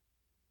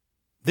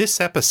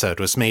This episode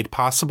was made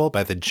possible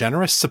by the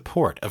generous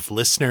support of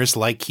listeners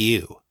like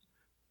you.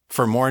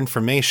 For more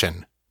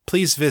information,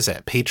 please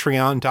visit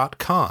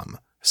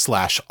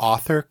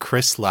patreon.com/author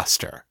Chris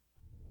Lester.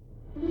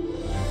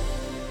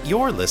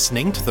 You're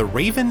listening to The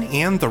Raven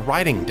and the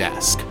Writing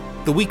Desk,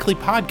 the weekly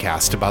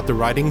podcast about the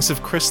writings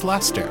of Chris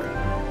Lester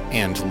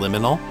and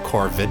Liminal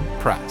Corvid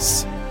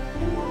Press.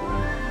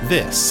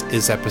 This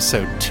is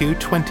episode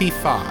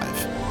 225.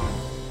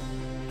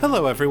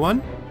 Hello,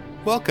 everyone.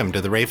 Welcome to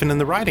The Raven and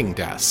the Writing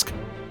Desk.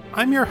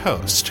 I'm your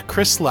host,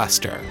 Chris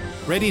Lester,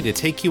 ready to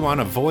take you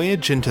on a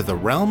voyage into the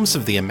realms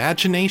of the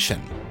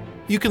imagination.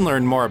 You can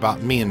learn more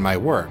about me and my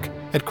work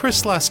at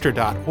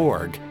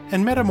chrislester.org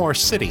and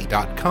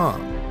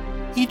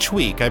metamorcity.com. Each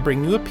week I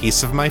bring you a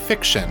piece of my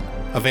fiction,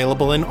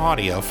 available in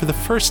audio for the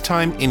first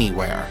time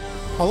anywhere.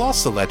 I'll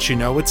also let you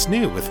know what's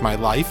new with my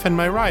life and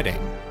my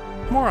writing.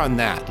 More on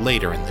that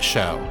later in the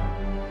show.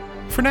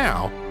 For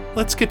now,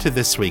 let's get to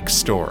this week's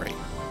story.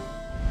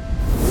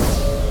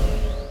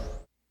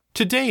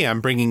 Today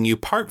I'm bringing you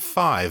part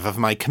 5 of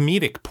my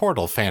comedic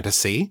portal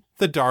fantasy,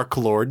 The Dark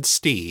Lord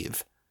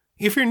Steve.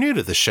 If you're new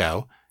to the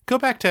show, go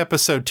back to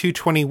episode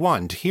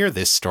 221 to hear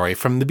this story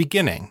from the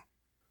beginning.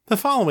 The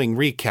following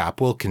recap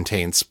will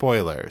contain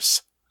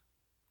spoilers.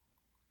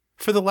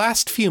 For the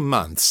last few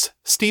months,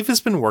 Steve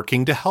has been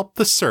working to help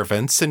the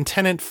servants and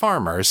tenant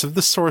farmers of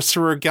the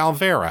sorcerer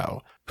Galvero,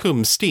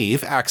 whom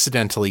Steve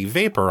accidentally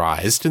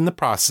vaporized in the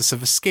process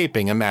of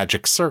escaping a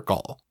magic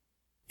circle.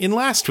 In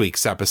last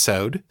week's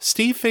episode,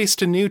 Steve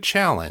faced a new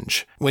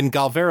challenge when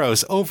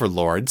Galvero's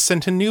overlord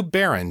sent a new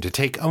baron to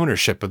take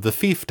ownership of the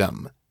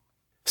fiefdom.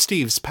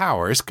 Steve's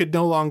powers could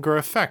no longer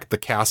affect the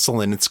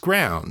castle and its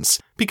grounds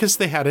because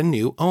they had a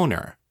new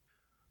owner.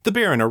 The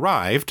baron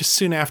arrived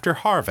soon after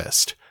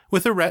harvest,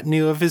 with a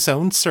retinue of his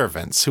own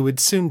servants who would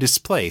soon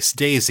displace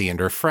Daisy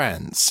and her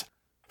friends.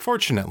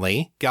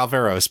 Fortunately,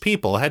 Galvero's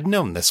people had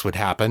known this would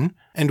happen,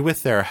 and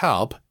with their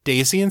help,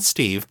 Daisy and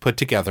Steve put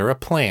together a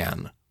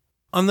plan.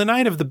 On the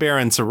night of the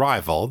Baron's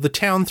arrival, the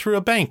town threw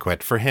a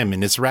banquet for him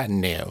and his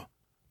retinue.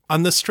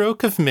 On the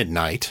stroke of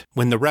midnight,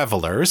 when the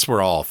revelers were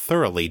all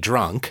thoroughly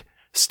drunk,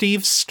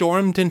 Steve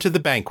stormed into the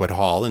banquet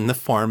hall in the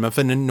form of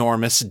an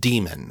enormous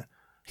demon.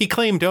 He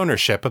claimed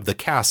ownership of the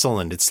castle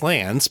and its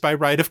lands by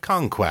right of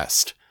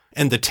conquest,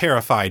 and the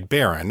terrified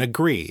Baron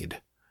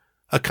agreed.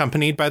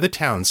 Accompanied by the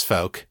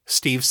townsfolk,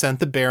 Steve sent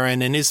the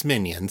Baron and his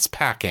minions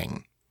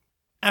packing.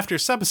 After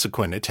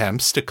subsequent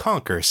attempts to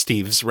conquer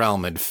Steve's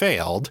realm had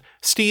failed,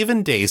 Steve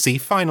and Daisy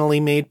finally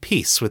made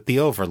peace with the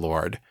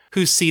Overlord,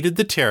 who ceded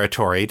the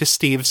territory to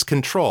Steve's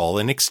control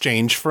in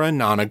exchange for a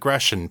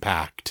non-aggression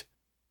pact.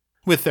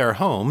 With their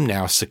home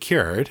now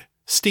secured,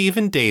 Steve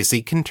and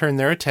Daisy can turn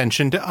their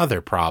attention to other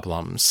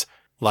problems,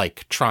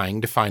 like trying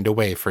to find a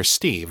way for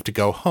Steve to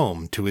go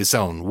home to his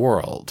own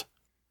world.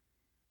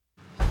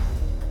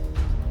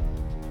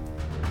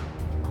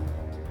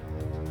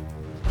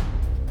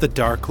 The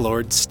Dark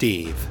Lord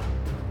Steve.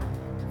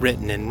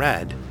 Written in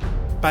red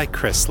by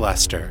Chris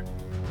Lester.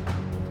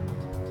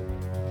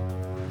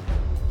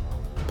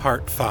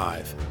 Part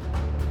 5.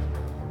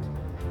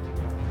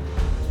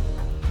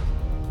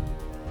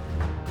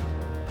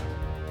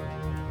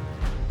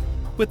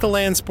 With the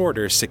land's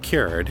borders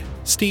secured,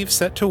 Steve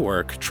set to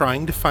work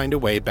trying to find a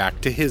way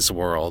back to his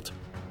world.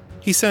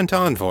 He sent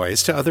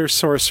envoys to other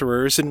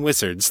sorcerers and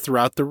wizards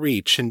throughout the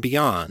Reach and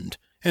beyond,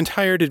 and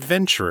hired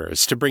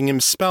adventurers to bring him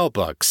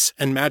spellbooks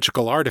and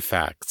magical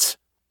artifacts.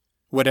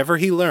 Whatever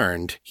he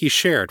learned, he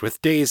shared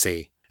with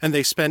Daisy, and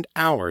they spent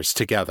hours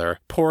together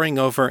poring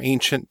over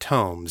ancient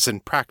tomes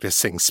and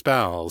practicing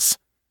spells.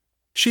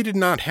 She did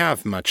not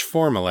have much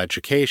formal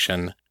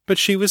education, but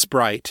she was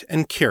bright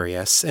and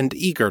curious and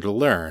eager to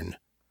learn.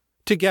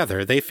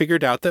 Together they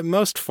figured out that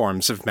most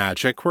forms of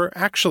magic were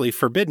actually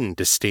forbidden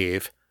to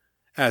Steve.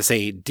 As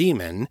a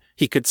demon,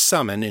 he could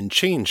summon and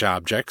change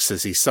objects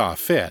as he saw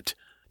fit,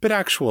 but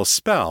actual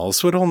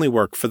spells would only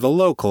work for the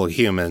local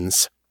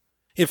humans.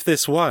 If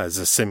this was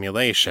a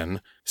simulation,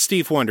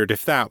 Steve wondered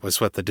if that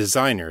was what the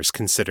designers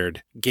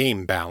considered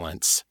game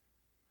balance.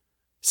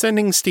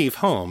 Sending Steve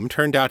home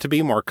turned out to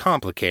be more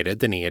complicated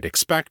than he had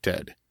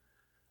expected.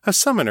 A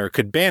summoner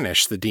could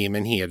banish the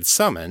demon he had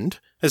summoned,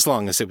 as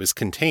long as it was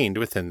contained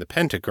within the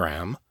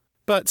pentagram,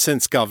 but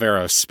since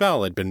Galvero's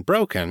spell had been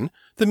broken,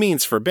 the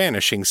means for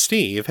banishing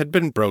Steve had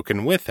been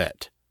broken with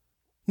it.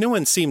 No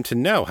one seemed to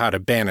know how to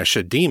banish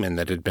a demon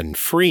that had been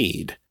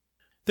freed.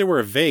 There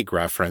were vague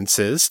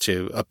references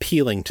to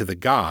appealing to the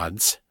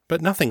gods,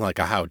 but nothing like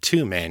a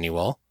how-to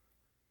manual.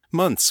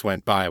 Months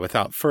went by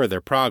without further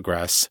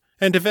progress,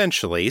 and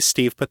eventually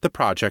Steve put the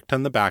project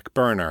on the back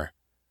burner.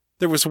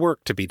 There was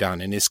work to be done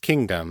in his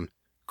kingdom,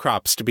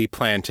 crops to be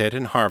planted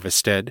and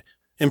harvested,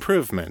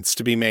 improvements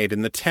to be made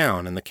in the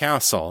town and the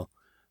castle,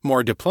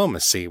 more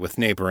diplomacy with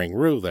neighboring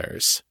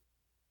rulers.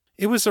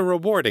 It was a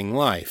rewarding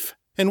life,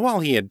 and while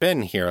he had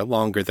been here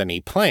longer than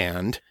he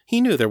planned, he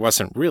knew there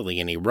wasn't really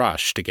any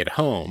rush to get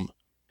home.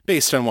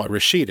 Based on what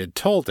Rashid had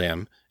told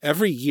him,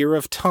 every year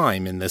of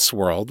time in this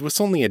world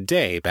was only a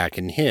day back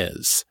in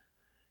his.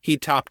 He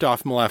topped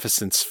off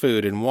Maleficent's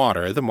food and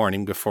water the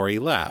morning before he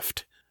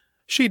left,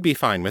 She'd be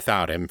fine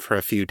without him for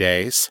a few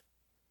days.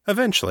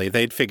 Eventually,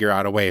 they'd figure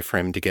out a way for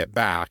him to get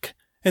back,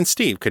 and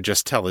Steve could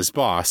just tell his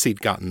boss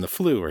he'd gotten the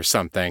flu or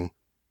something.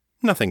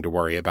 Nothing to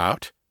worry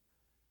about.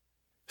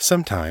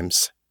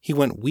 Sometimes, he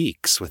went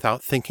weeks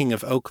without thinking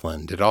of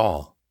Oakland at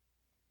all.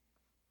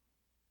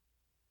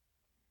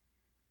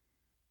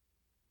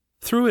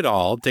 Through it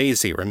all,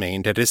 Daisy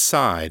remained at his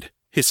side,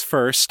 his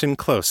first and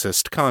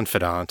closest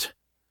confidant.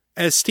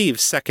 As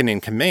Steve's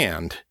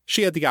second-in-command,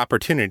 she had the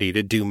opportunity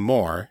to do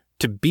more,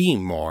 to be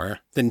more,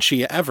 than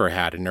she ever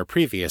had in her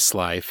previous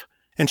life,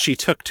 and she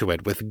took to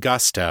it with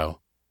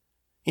gusto.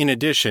 In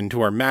addition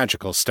to her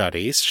magical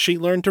studies, she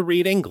learned to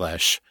read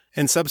English,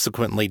 and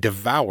subsequently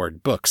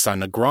devoured books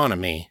on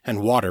agronomy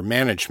and water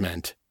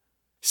management.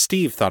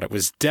 Steve thought it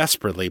was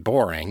desperately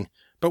boring,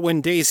 but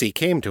when Daisy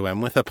came to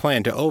him with a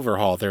plan to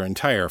overhaul their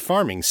entire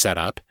farming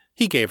setup,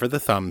 he gave her the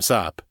thumbs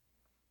up.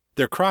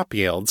 Their crop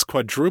yields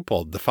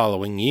quadrupled the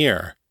following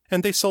year,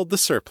 and they sold the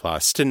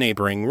surplus to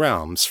neighboring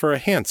realms for a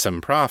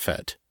handsome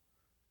profit.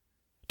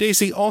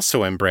 Daisy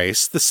also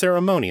embraced the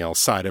ceremonial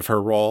side of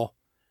her role.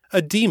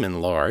 A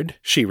demon lord,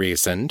 she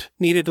reasoned,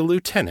 needed a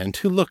lieutenant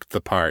who looked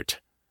the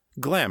part.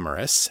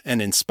 Glamorous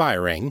and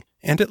inspiring,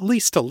 and at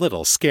least a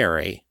little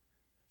scary.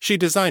 She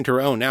designed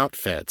her own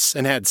outfits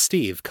and had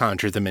Steve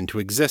conjure them into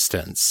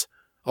existence.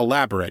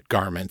 Elaborate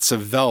garments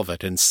of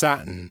velvet and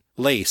satin,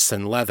 lace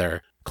and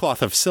leather,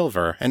 cloth of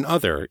silver, and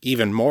other,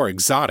 even more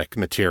exotic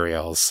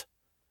materials.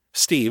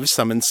 Steve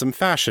summoned some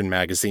fashion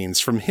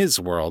magazines from his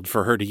world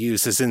for her to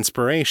use as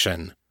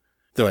inspiration.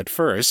 Though at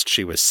first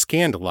she was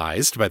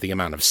scandalized by the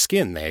amount of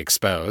skin they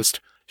exposed,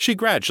 she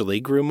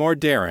gradually grew more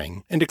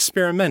daring and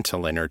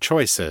experimental in her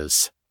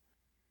choices.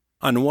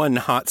 On one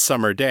hot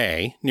summer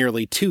day,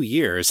 nearly 2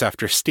 years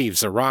after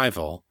Steve's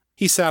arrival,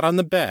 he sat on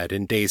the bed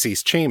in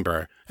Daisy's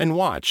chamber and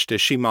watched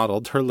as she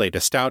modeled her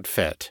latest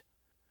outfit.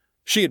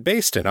 She had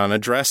based it on a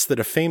dress that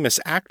a famous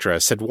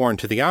actress had worn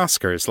to the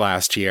Oscars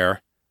last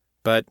year,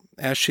 but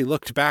as she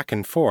looked back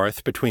and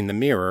forth between the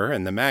mirror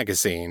and the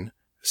magazine,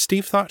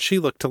 Steve thought she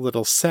looked a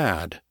little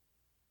sad.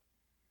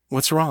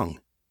 "What's wrong?"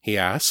 he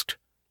asked.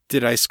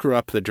 "Did I screw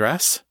up the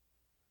dress?"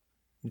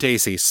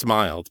 Daisy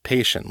smiled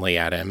patiently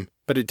at him,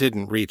 but it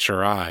didn't reach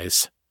her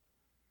eyes.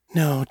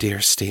 "No,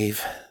 dear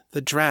Steve,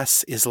 the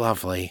dress is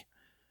lovely.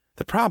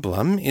 The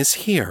problem is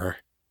here."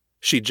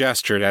 She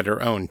gestured at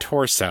her own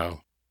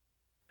torso.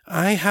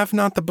 "I have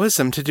not the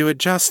bosom to do it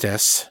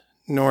justice,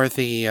 nor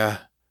the,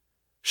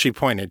 She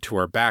pointed to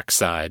her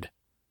backside.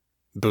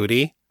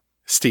 "Booty?"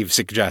 Steve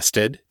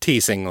suggested,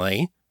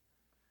 teasingly.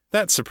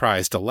 That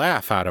surprised a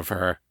laugh out of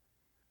her.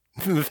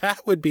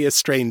 "That would be a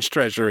strange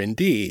treasure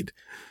indeed.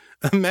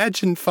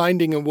 Imagine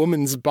finding a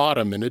woman's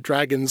bottom in a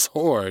dragon's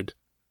hoard."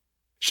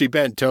 She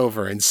bent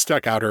over and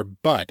stuck out her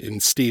butt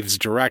in Steve's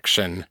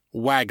direction,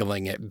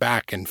 waggling it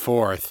back and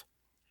forth.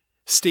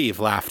 Steve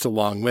laughed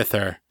along with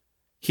her.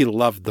 He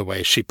loved the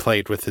way she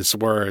played with his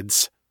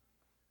words.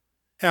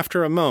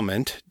 After a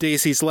moment,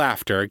 Daisy's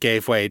laughter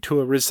gave way to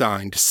a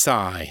resigned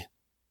sigh.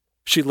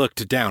 She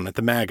looked down at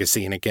the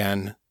magazine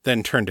again,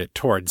 then turned it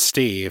toward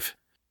Steve.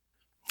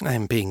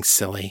 "I'm being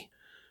silly.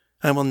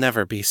 I will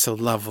never be so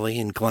lovely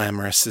and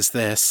glamorous as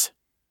this."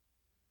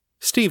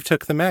 Steve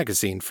took the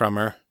magazine from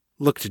her,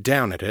 looked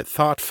down at it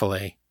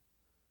thoughtfully.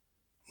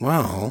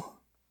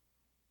 "Well..."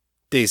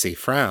 Daisy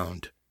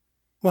frowned.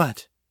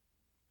 "What?"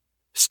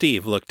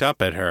 Steve looked up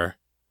at her.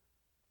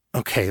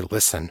 "Okay,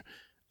 listen.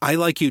 I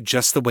like you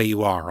just the way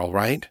you are, all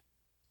right?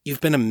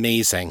 You've been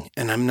amazing,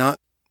 and I'm not...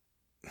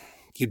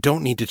 You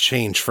don't need to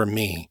change for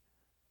me.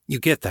 You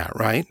get that,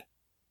 right?"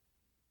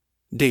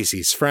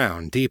 Daisy's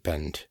frown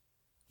deepened.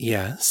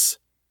 "Yes."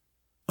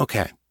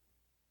 "Okay."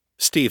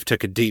 Steve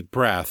took a deep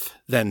breath,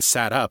 then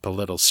sat up a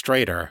little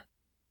straighter.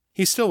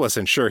 He still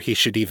wasn't sure he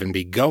should even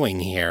be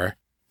going here,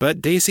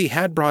 but Daisy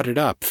had brought it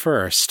up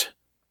first.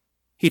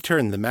 He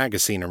turned the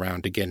magazine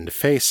around again to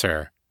face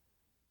her.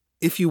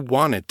 "If you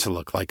wanted to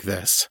look like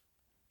this,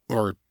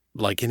 or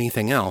like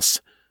anything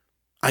else,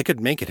 I could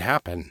make it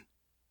happen."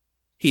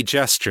 He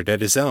gestured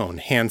at his own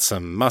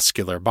handsome,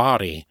 muscular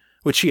body,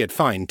 which he had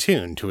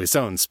fine-tuned to his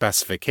own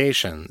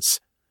specifications.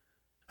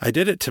 "I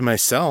did it to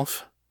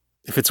myself.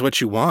 If it's what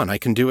you want, I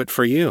can do it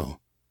for you."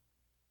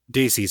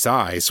 Daisy's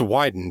eyes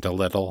widened a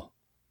little.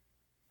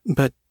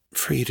 "But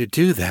for you to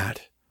do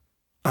that,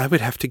 I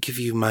would have to give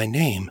you my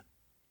name."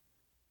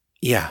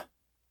 "Yeah,"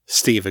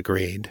 Steve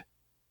agreed.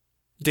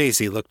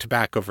 Daisy looked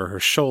back over her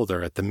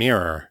shoulder at the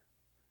mirror.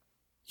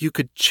 "You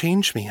could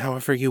change me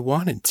however you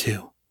wanted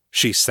to,"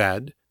 she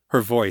said,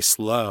 her voice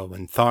low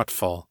and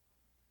thoughtful.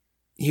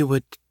 "You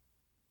would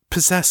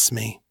possess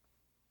me,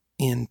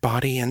 in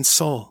body and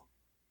soul."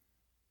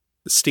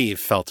 Steve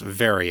felt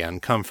very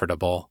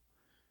uncomfortable.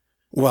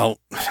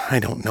 "Well, I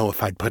don't know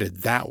if I'd put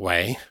it that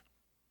way."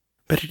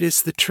 "But it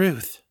is the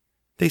truth.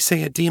 They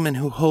say a demon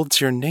who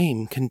holds your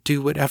name can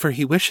do whatever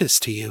he wishes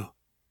to you."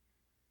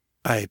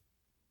 I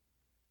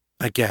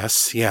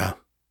guess, yeah."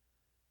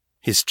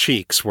 His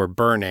cheeks were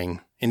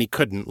burning, and he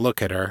couldn't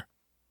look at her.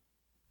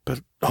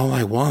 "But all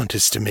I want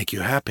is to make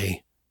you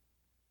happy."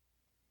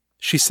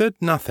 She said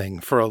nothing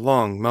for a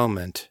long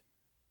moment.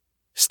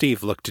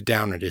 Steve looked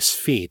down at his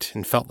feet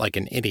and felt like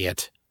an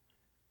idiot.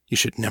 You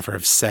should never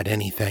have said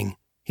anything,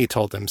 he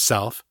told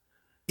himself.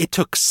 It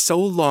took so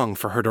long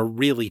for her to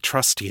really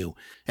trust you,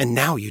 and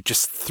now you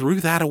just threw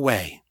that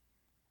away.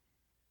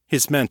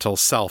 His mental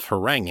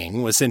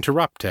self-haranguing was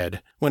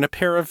interrupted when a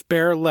pair of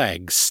bare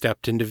legs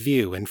stepped into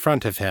view in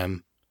front of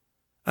him.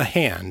 A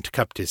hand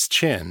cupped his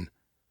chin.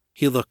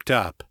 He looked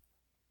up.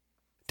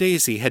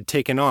 Daisy had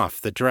taken off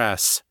the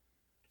dress.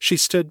 She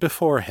stood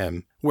before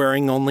him,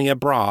 wearing only a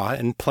bra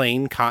and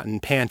plain cotton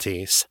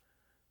panties,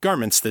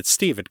 garments that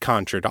Steve had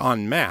conjured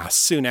en masse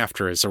soon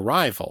after his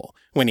arrival,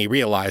 when he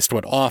realized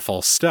what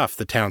awful stuff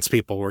the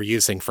townspeople were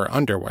using for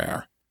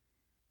underwear.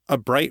 A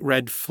bright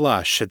red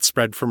flush had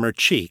spread from her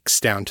cheeks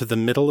down to the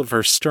middle of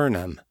her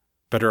sternum,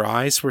 but her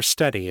eyes were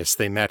steady as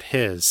they met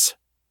his.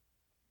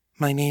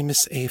 "My name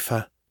is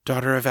Aoife,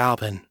 daughter of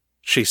Albin,"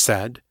 she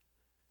said.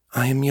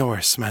 "I am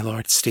yours, my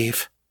lord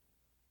Steve.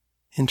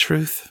 In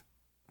truth,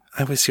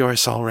 I was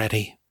yours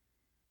already."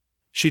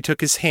 She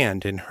took his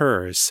hand in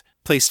hers,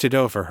 placed it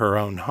over her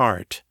own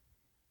heart.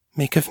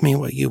 "Make of me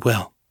what you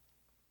will."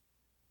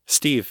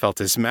 Steve felt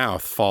his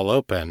mouth fall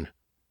open.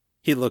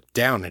 He looked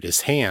down at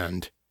his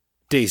hand.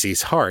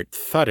 Daisy's heart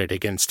thudded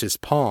against his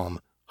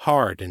palm,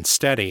 hard and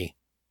steady.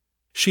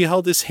 She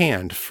held his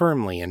hand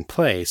firmly in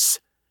place,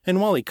 and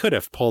while he could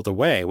have pulled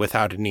away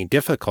without any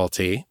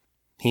difficulty,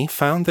 he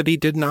found that he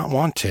did not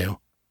want to.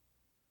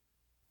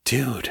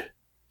 "Dude,"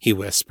 he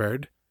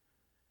whispered.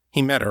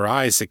 He met her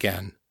eyes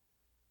again.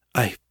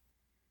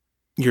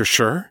 You're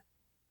sure?"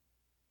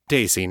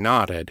 Daisy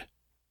nodded.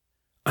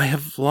 "I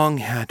have long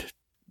had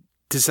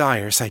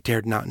desires I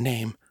dared not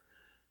name.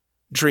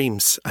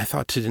 Dreams I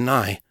thought to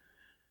deny.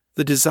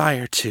 The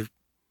desire to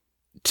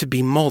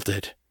be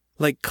molded,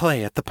 like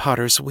clay at the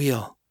potter's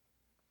wheel.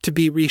 To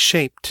be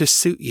reshaped to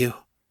suit you,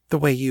 the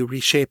way you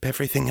reshape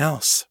everything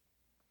else."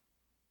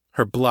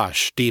 Her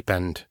blush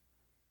deepened.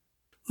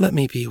 "Let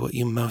me be what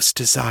you most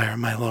desire,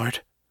 my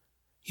lord.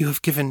 You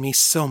have given me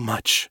so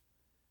much.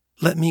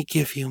 Let me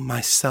give you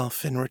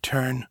myself in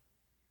return.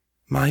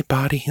 My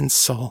body and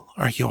soul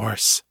are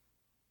yours."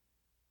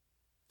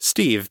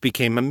 Steve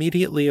became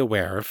immediately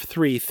aware of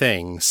 3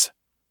 things.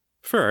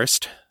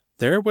 First,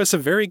 there was a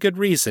very good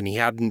reason he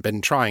hadn't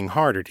been trying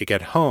harder to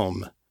get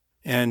home,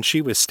 and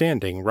she was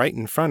standing right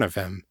in front of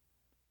him.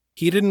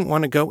 He didn't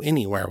want to go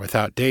anywhere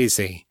without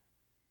Daisy.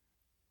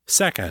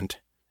 Second,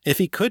 if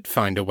he could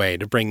find a way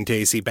to bring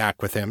Daisy back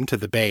with him to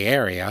the Bay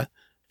Area,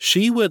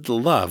 she would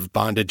love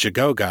bondage a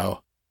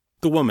go-go.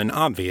 The woman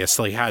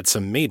obviously had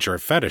some major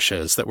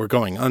fetishes that were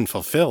going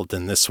unfulfilled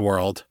in this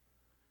world.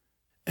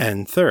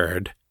 And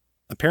third,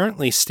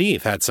 apparently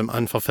Steve had some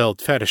unfulfilled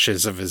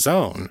fetishes of his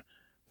own,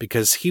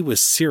 because he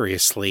was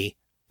seriously,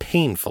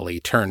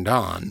 painfully turned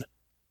on.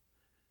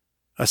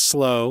 A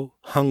slow,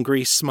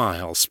 hungry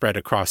smile spread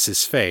across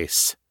his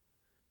face.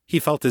 He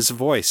felt his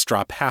voice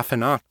drop half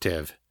an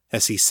octave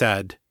as he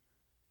said,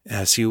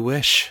 "As you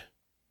wish,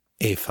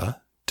 Aoife,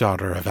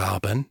 daughter of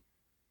Albin."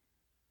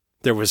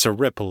 There was a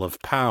ripple of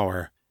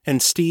power,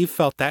 and Steve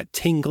felt that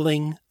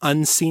tingling,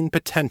 unseen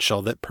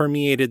potential that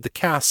permeated the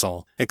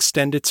castle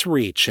extend its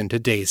reach into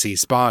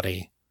Daisy's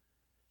body.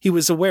 He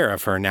was aware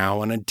of her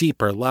now on a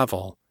deeper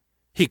level.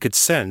 He could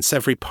sense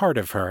every part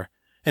of her,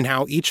 and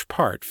how each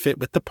part fit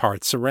with the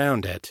parts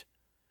around it.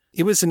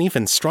 It was an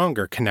even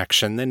stronger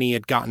connection than he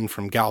had gotten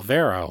from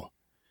Galvero.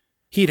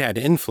 He'd had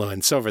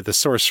influence over the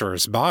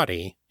sorcerer's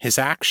body, his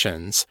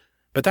actions,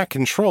 but that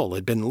control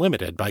had been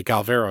limited by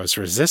Galvero's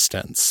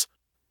resistance.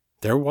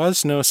 There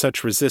was no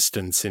such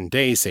resistance in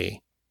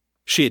Daisy.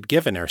 She had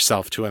given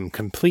herself to him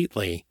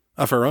completely,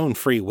 of her own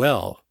free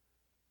will.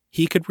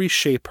 He could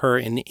reshape her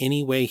in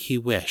any way he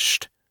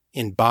wished,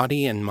 in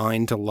body and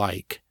mind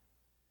alike.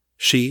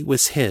 She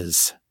was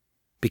his,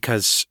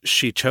 because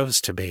she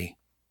chose to be.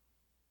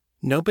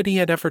 Nobody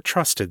had ever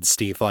trusted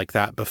Steve like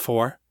that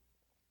before.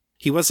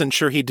 He wasn't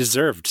sure he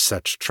deserved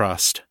such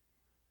trust.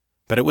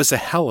 But it was a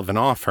hell of an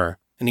offer,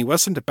 and he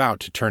wasn't about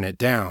to turn it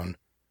down.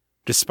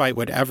 Despite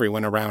what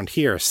everyone around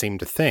here seemed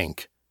to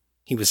think,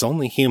 he was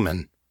only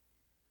human.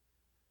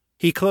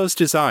 He closed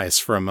his eyes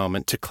for a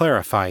moment to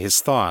clarify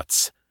his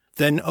thoughts,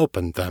 then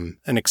opened them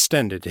and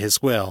extended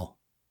his will.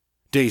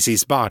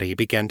 Daisy's body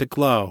began to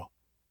glow,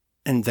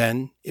 and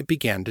then it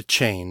began to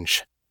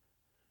change.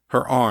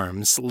 Her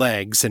arms,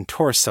 legs, and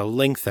torso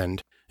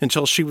lengthened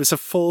until she was a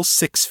full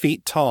 6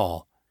 feet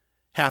tall,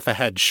 half a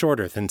head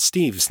shorter than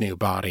Steve's new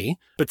body,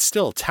 but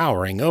still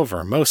towering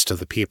over most of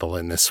the people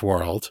in this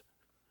world.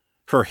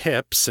 Her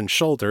hips and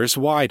shoulders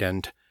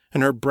widened,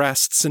 and her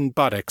breasts and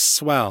buttocks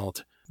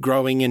swelled,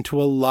 growing into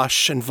a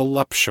lush and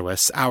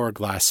voluptuous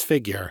hourglass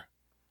figure.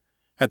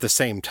 At the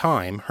same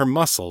time, her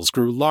muscles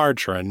grew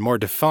larger and more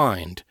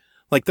defined,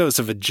 like those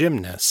of a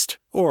gymnast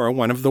or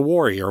one of the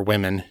warrior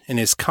women in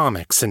his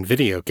comics and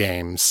video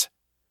games.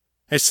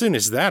 As soon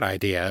as that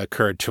idea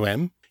occurred to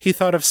him, he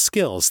thought of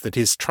skills that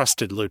his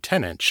trusted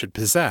lieutenant should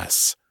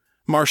possess.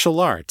 Martial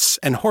arts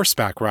and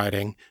horseback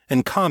riding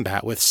and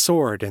combat with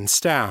sword and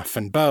staff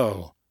and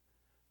bow.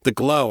 The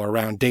glow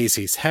around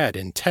Daisy's head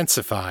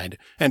intensified,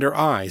 and her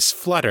eyes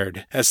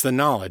fluttered as the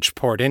knowledge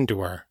poured into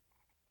her.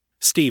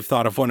 Steve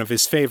thought of one of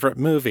his favorite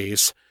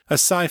movies, a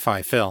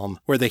sci-fi film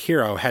where the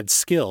hero had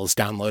skills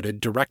downloaded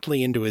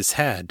directly into his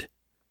head.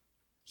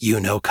 "You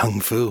know Kung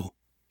Fu,"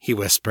 he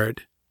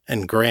whispered,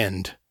 and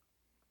grinned.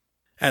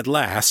 At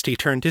last he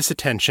turned his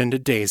attention to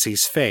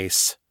Daisy's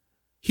face.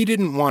 He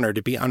didn't want her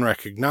to be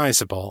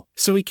unrecognizable,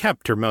 so he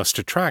kept her most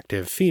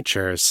attractive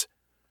features.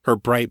 Her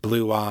bright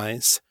blue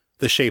eyes,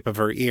 the shape of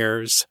her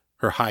ears,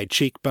 her high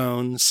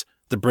cheekbones,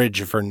 the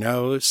bridge of her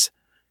nose,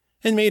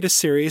 and made a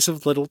series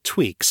of little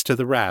tweaks to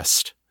the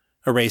rest,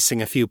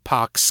 erasing a few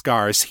pox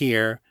scars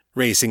here,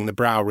 raising the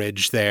brow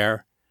ridge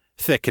there,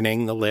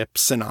 thickening the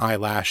lips and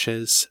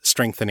eyelashes,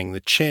 strengthening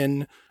the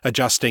chin,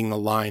 adjusting the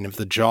line of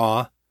the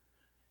jaw.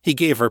 He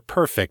gave her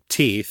perfect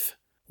teeth,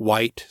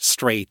 white,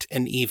 straight,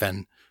 and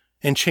even,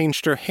 and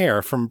changed her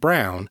hair from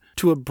brown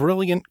to a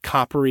brilliant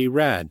coppery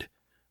red,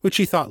 which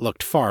he thought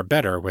looked far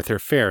better with her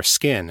fair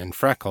skin and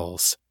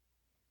freckles.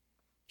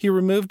 He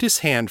removed his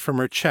hand from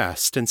her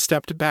chest and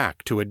stepped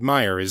back to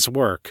admire his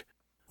work,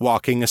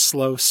 walking a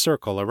slow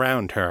circle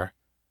around her.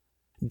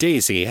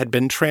 Daisy had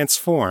been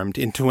transformed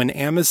into an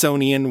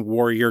Amazonian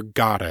warrior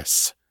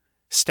goddess,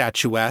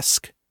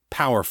 statuesque,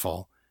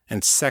 powerful,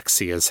 and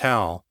sexy as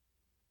hell.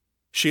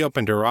 She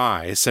opened her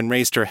eyes and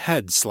raised her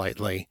head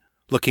slightly,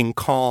 looking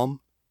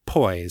calm,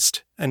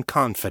 poised, and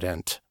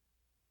confident.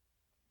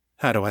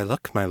 "How do I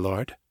look, my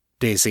lord?"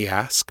 Daisy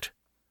asked.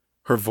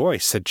 Her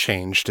voice had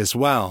changed as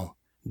well,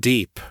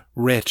 deep,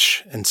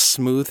 rich, and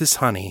smooth as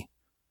honey.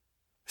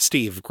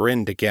 Steve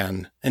grinned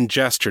again and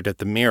gestured at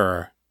the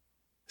mirror.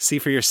 "See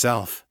for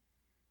yourself."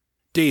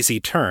 Daisy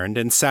turned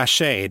and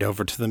sashayed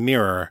over to the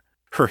mirror,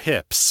 her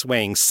hips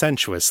swaying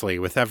sensuously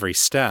with every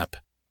step.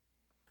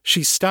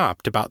 She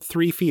stopped about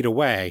 3 feet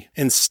away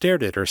and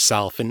stared at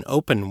herself in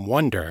open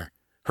wonder,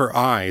 her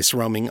eyes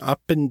roaming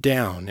up and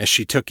down as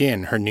she took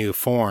in her new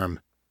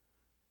form.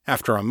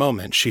 After a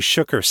moment she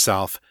shook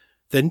herself,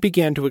 then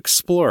began to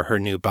explore her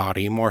new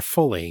body more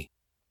fully.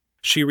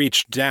 She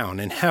reached down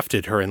and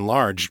hefted her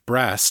enlarged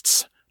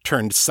breasts,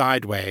 turned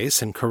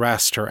sideways and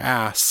caressed her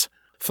ass,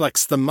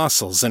 flexed the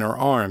muscles in her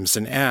arms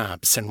and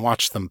abs and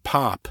watched them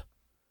pop.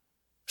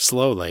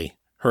 Slowly,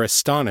 her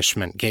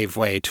astonishment gave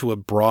way to a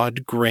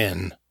broad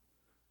grin.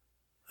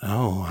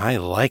 "Oh, I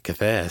like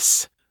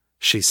this,"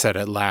 she said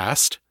at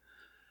last.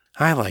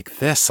 "I like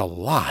this a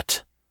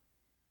lot."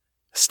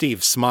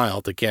 Steve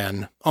smiled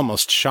again,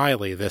 almost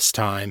shyly this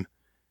time.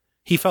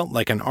 He felt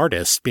like an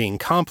artist being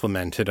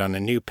complimented on a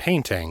new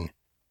painting.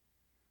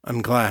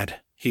 "I'm glad,"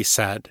 he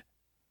said.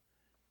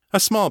 A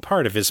small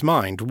part of his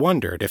mind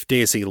wondered if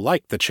Daisy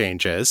liked the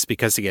changes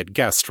because he had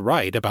guessed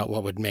right about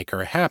what would make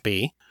her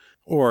happy,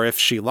 or if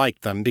she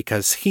liked them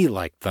because he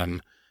liked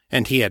them,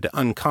 and he had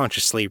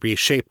unconsciously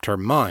reshaped her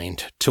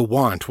mind to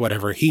want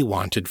whatever he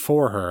wanted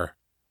for her.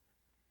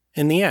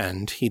 In the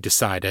end, he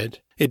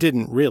decided, it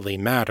didn't really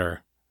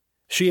matter.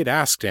 She had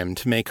asked him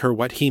to make her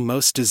what he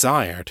most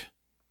desired.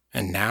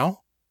 And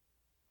now?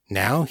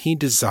 Now he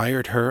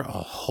desired her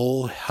a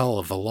whole hell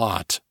of a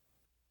lot.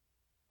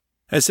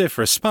 As if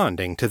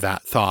responding to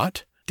that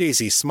thought,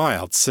 Daisy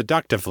smiled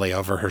seductively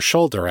over her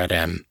shoulder at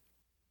him.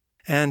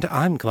 "And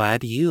I'm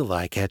glad you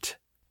like it."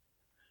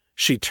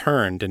 She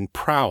turned and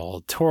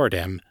prowled toward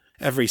him,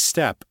 every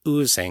step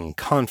oozing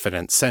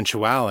confident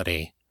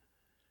sensuality.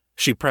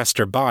 She pressed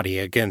her body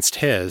against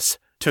his,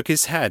 took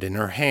his head in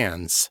her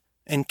hands,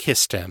 and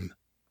kissed him.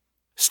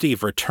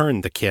 Steve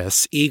returned the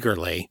kiss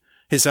eagerly,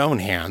 his own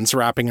hands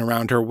wrapping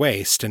around her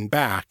waist and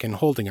back and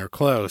holding her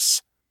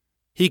close.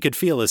 He could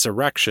feel his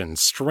erection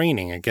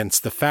straining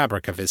against the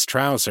fabric of his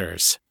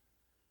trousers.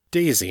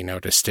 Daisy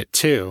noticed it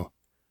too.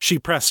 She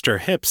pressed her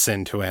hips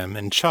into him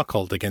and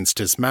chuckled against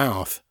his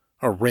mouth,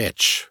 a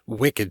rich,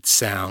 wicked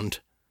sound.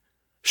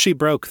 She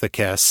broke the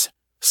kiss,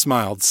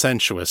 smiled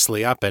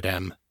sensuously up at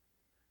him.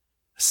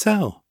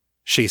 "So,"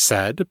 she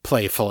said,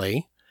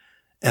 playfully,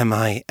 "am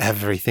I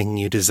everything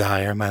you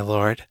desire, my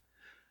lord?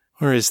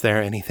 Or is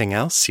there anything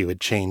else you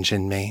would change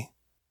in me?"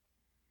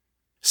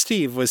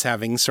 Steve was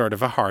having sort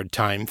of a hard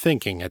time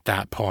thinking at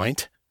that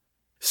point.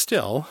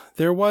 Still,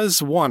 there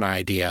was one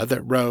idea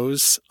that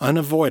rose,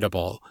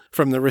 unavoidable,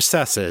 from the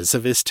recesses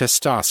of his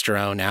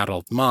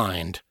testosterone-addled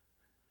mind.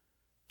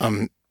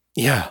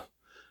 Yeah,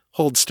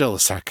 hold still a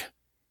sec."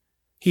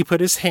 He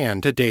put his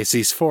hand to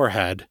Daisy's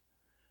forehead.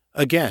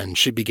 Again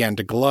she began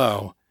to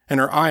glow, and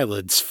her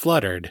eyelids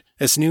fluttered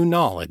as new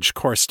knowledge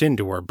coursed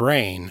into her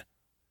brain.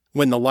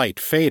 When the light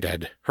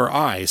faded, her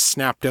eyes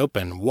snapped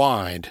open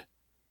wide.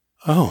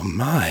 "Oh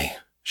my,"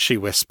 she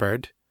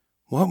whispered.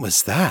 "What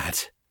was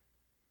that?"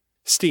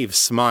 Steve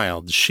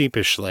smiled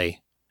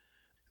sheepishly.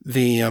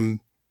 "The,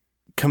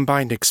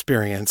 combined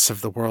experience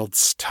of the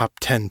world's top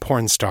 10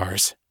 porn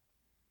stars."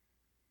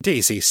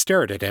 Daisy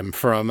stared at him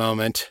for a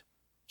moment.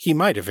 He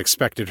might have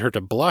expected her to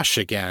blush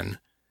again,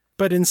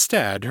 but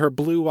instead her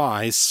blue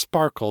eyes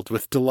sparkled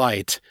with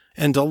delight,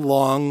 and a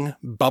long,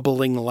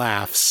 bubbling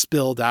laugh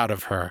spilled out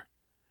of her.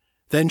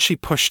 Then she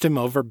pushed him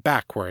over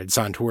backwards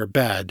onto her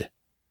bed.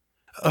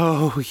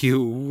 "Oh,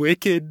 you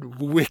wicked,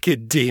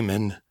 wicked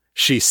demon,"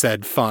 she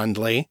said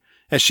fondly,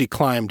 as she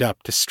climbed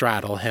up to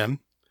straddle him.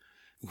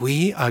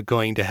 "We are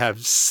going to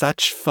have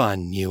such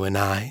fun, you and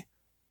I."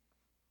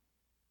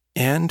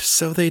 And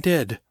so they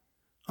did,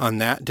 on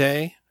that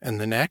day and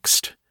the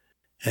next,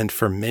 and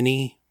for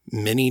many,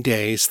 many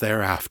days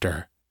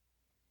thereafter.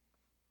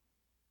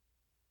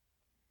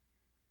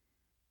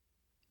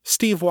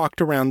 Steve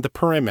walked around the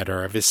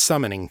perimeter of his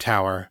summoning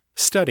tower,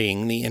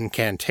 studying the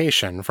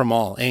incantation from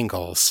all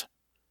angles.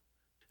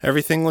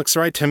 "Everything looks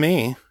right to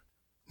me.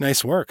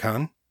 Nice work,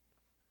 hon."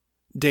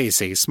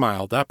 Daisy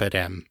smiled up at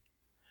him.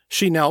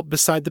 She knelt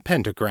beside the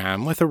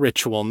pentagram with a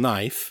ritual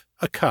knife,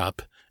 a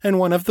cup, and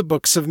one of the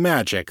books of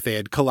magic they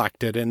had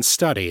collected and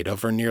studied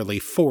over nearly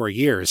 4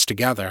 years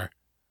together.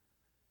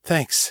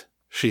 "Thanks,"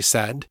 she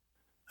said.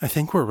 "I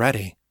think we're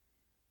ready."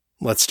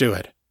 "Let's do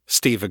it,"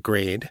 Steve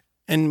agreed,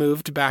 and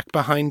moved back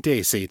behind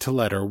Daisy to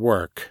let her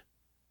work.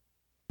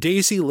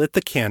 Daisy lit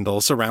the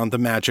candles around the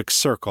magic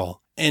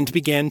circle and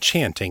began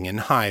chanting in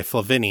High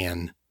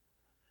Flavinian.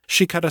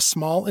 She cut a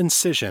small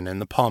incision in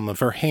the palm of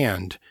her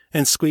hand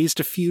and squeezed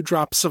a few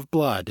drops of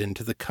blood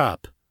into the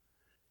cup.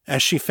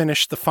 As she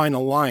finished the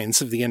final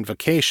lines of the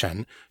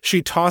invocation,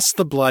 she tossed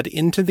the blood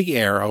into the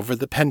air over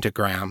the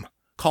pentagram,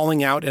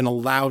 calling out in a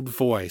loud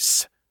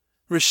voice,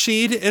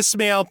 "Rashid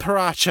Ismail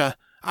Paracha,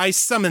 I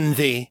summon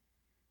thee."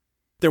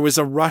 There was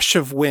a rush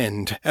of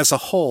wind as a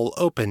hole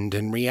opened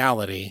in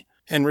reality,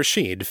 and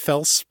Rashid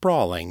fell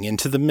sprawling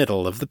into the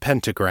middle of the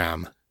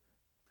pentagram.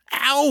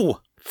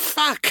 "Ow!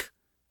 Fuck!"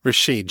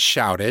 Rashid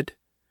shouted.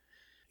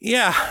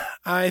 "Yeah,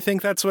 I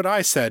think that's what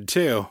I said,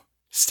 too,"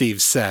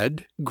 Steve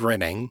said,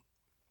 grinning.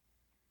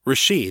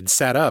 Rashid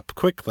sat up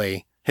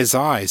quickly, his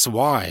eyes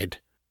wide.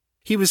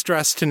 He was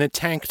dressed in a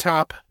tank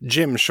top,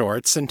 gym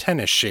shorts, and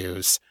tennis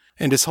shoes,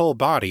 and his whole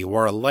body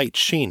wore a light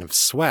sheen of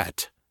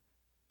sweat.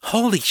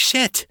 "Holy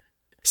shit!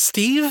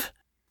 Steve?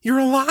 You're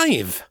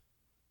alive!"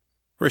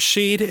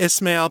 "Rashid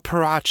Ismail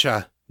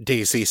Paracha,"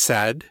 Daisy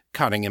said,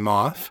 cutting him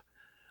off.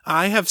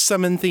 "I have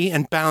summoned thee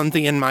and bound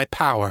thee in my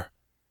power.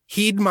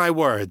 Heed my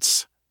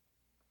words."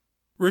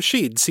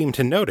 Rashid seemed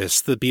to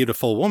notice the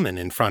beautiful woman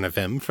in front of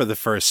him for the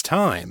first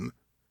time.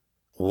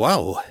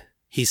 "Whoa,"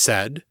 he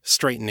said,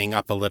 straightening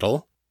up a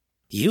little.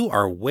 "You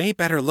are way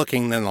better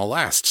looking than the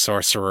last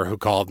sorcerer who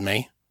called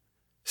me.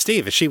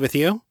 Steve, is she with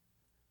you?"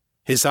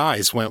 His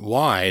eyes went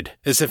wide,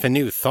 as if a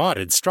new thought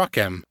had struck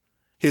him.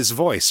 His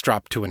voice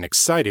dropped to an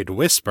excited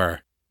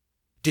whisper.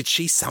 "Did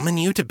she summon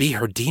you to be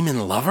her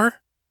demon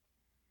lover?"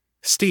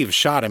 Steve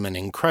shot him an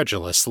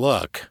incredulous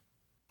look.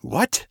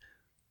 "What?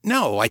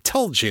 No, I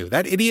told you,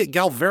 that idiot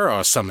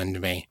Galvero summoned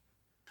me.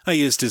 I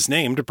used his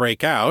name to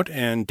break out,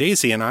 and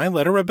Daisy and I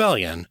led a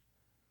rebellion."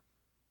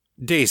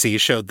 Daisy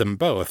showed them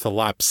both a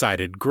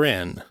lopsided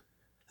grin.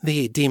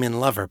 "The demon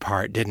lover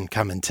part didn't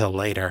come until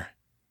later."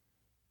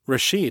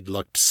 Rashid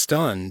looked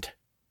stunned.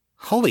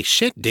 "Holy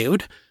shit,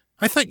 dude.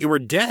 I thought you were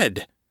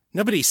dead.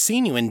 Nobody's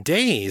seen you in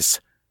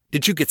days.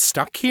 Did you get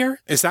stuck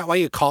here? Is that why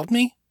you called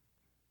me?"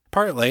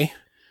 "Partly.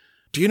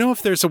 Do you know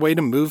if there's a way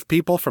to move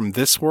people from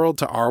this world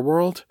to our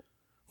world?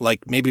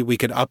 Like maybe we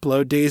could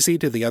upload Daisy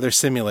to the other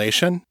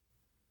simulation?"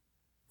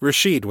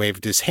 Rashid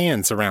waved his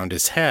hands around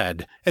his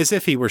head, as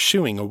if he were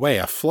shooing away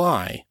a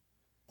fly.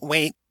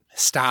 "Wait,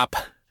 stop.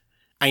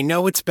 I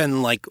know it's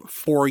been like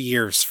 4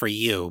 years for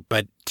you,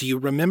 but do you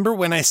remember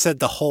when I said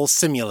the whole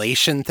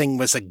simulation thing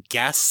was a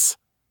guess?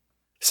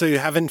 So you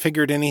haven't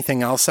figured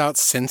anything else out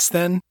since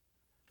then?"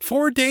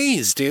 4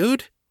 days,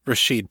 dude,"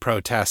 Rashid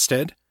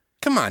protested.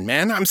 "Come on,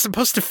 man, I'm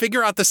supposed to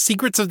figure out the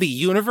secrets of the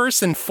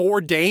universe in 4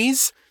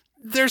 days?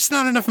 There's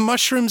not enough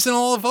mushrooms in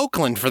all of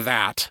Oakland for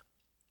that."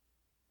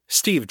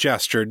 Steve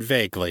gestured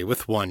vaguely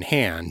with one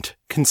hand,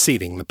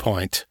 conceding the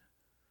point.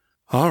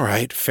 "All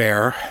right,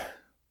 fair.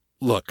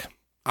 Look,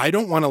 I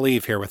don't want to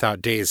leave here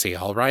without Daisy,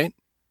 all right?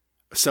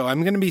 So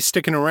I'm going to be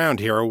sticking around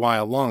here a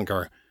while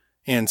longer,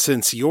 and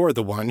since you're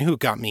the one who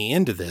got me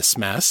into this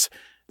mess,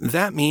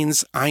 that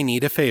means I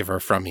need a favor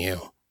from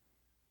you."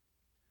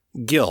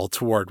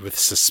 Guilt warred with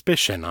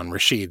suspicion on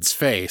Rashid's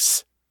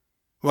face.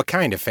 "What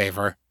kind of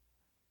favor?"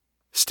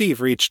 Steve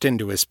reached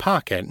into his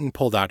pocket and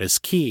pulled out his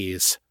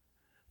keys.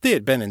 They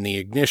had been in the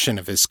ignition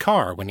of his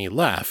car when he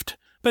left,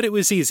 but it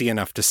was easy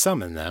enough to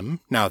summon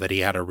them, now that he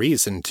had a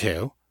reason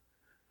to.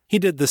 He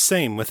did the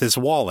same with his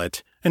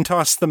wallet and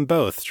tossed them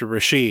both to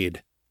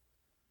Rashid.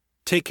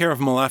 "Take care of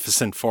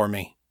Maleficent for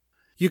me.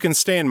 You can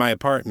stay in my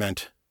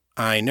apartment.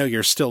 I know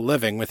you're still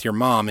living with your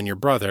mom and your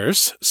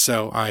brothers,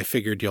 so I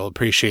figured you'll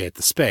appreciate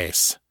the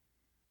space."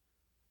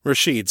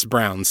 Rashid's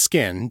brown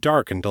skin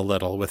darkened a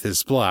little with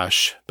his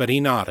blush, but he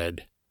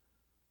nodded.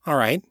 "All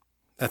right,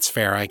 that's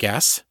fair, I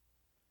guess."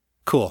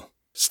 "Cool,"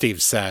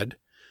 Steve said.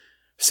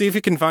 "See if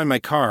you can find my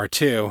car,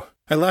 too.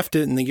 I left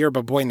it in the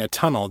Yerba Buena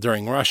tunnel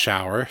during rush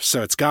hour,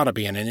 so it's gotta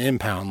be in an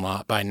impound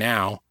lot by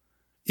now.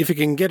 If you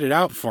can get it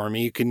out for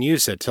me, you can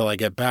use it till I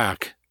get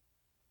back.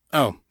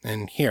 Oh,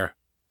 and here."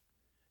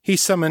 He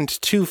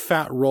summoned 2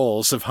 fat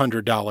rolls of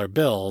 $100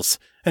 bills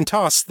and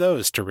tossed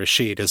those to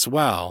Rashid as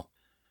well.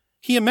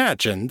 He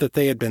imagined that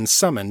they had been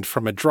summoned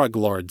from a drug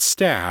lord's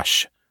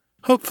stash.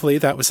 Hopefully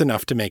that was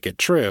enough to make it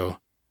true.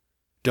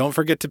 "Don't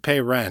forget to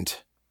pay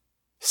rent."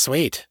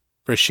 "Sweet,"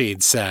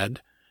 Rashid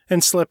said,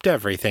 and slipped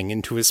everything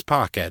into his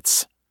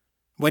pockets.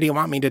 "What do you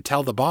want me to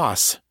tell the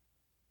boss?"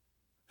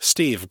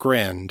 Steve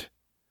grinned.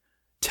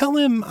 "Tell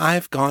him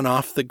I've gone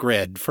off the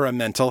grid for a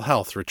mental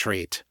health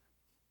retreat.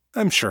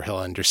 I'm sure he'll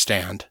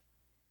understand."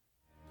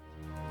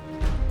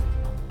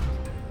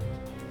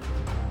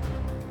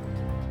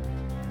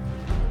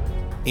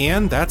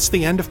 And that's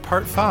the end of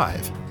Part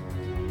 5.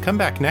 Come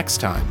back next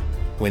time,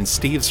 when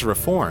Steve's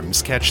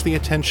reforms catch the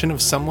attention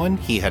of someone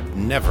he had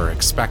never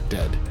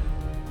expected.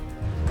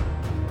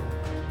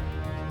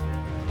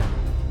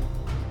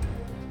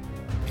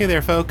 Hey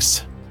there,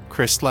 folks.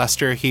 Chris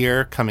Lester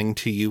here, coming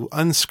to you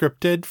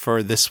unscripted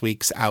for this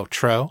week's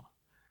outro.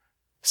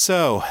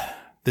 So,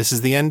 this is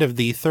the end of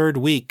the third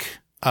week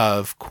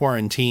of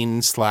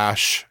quarantine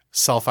 /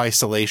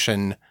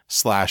 self-isolation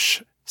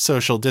 /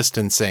 social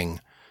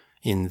distancing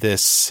in the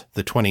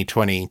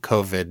 2020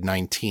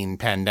 COVID-19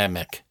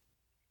 pandemic.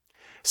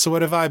 So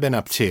what have I been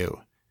up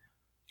to?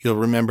 You'll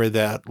remember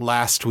that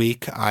last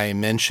week I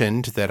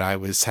mentioned that I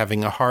was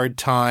having a hard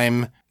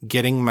time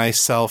getting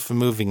myself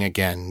moving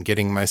again,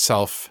 getting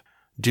myself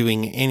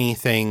doing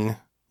anything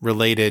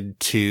related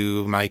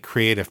to my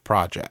creative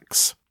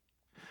projects.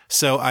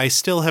 So I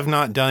still have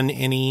not done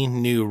any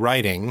new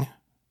writing,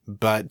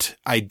 but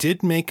I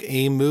did make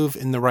a move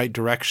in the right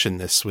direction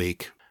this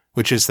week,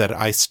 which is that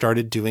I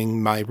started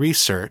doing my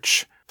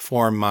research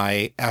for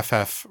my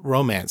FF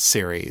romance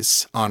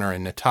series, Honor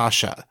and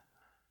Natasha.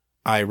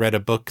 I read a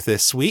book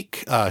this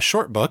week, a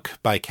short book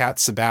by Cat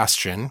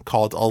Sebastian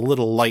called A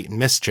Little Light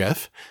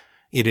Mischief.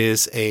 It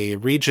is a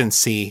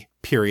Regency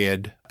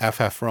period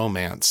FF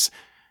romance,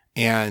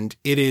 and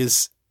it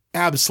is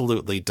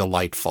absolutely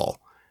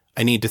delightful.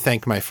 I need to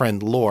thank my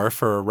friend Lore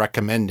for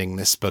recommending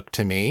this book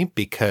to me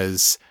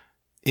because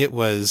it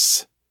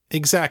was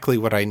exactly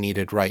what I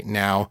needed right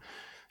now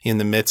in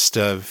the midst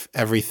of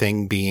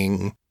everything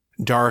being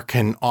dark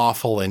and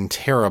awful and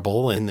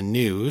terrible in the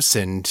news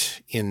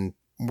and in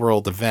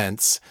world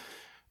events.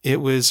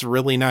 It was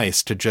really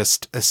nice to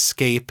just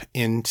escape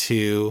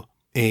into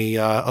a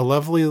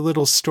lovely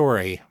little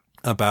story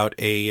about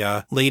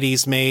a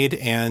lady's maid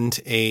and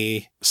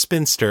a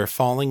spinster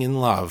falling in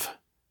love.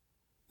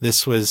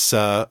 This was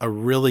a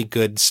really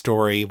good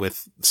story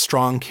with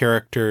strong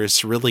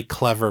characters, really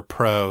clever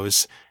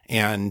prose,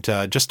 and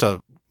just a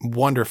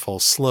wonderful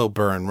slow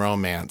burn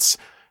romance.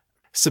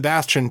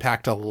 Sebastian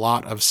packed a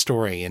lot of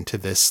story into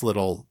this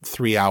little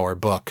 3-hour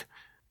book.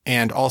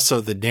 And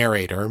also the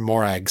narrator,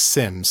 Morag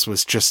Sims,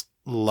 was just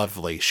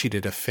lovely. She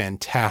did a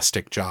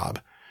fantastic job.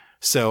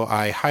 So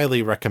I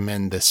highly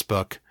recommend this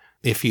book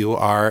if you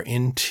are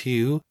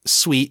into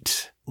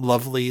sweet,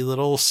 lovely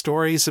little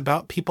stories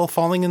about people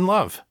falling in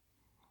love.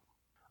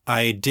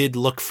 I did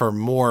look for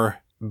more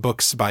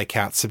books by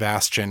Cat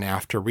Sebastian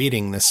after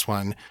reading this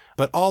one,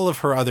 but all of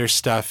her other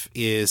stuff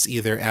is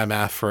either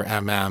MF or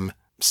MM,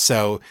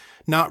 so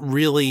not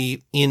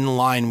really in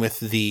line with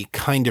the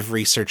kind of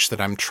research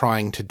that I'm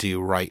trying to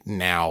do right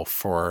now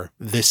for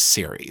this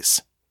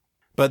series.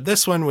 But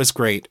this one was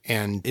great,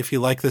 and if you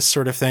like this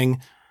sort of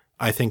thing,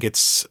 I think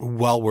it's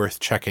well worth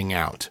checking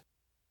out.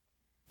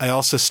 I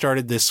also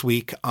started this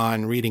week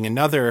on reading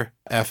another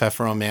FF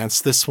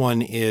romance. This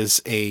one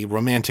is a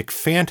romantic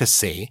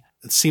fantasy.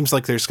 It seems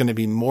like there's going to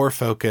be more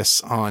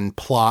focus on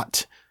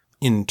plot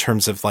in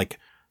terms of like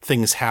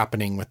things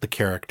happening with the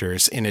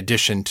characters in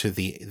addition to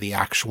the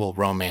actual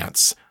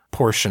romance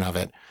portion of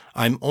it.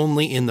 I'm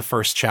only in the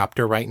first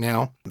chapter right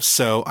now,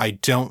 so I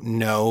don't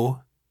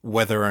know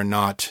whether or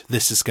not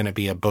this is going to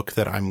be a book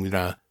that I'm going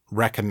to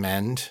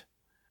recommend.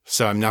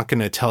 So I'm not going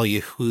to tell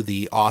you who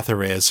the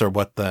author is or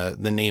what the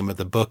name of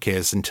the book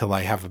is until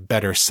I have a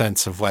better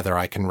sense of whether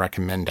I can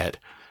recommend it.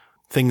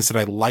 Things that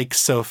I like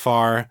so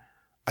far,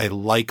 I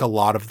like a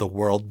lot of the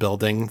world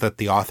building that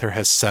the author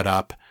has set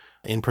up.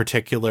 In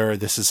particular,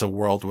 this is a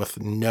world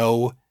with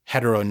no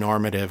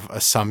heteronormative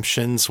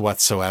assumptions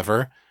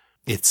whatsoever.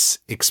 It's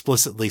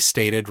explicitly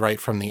stated right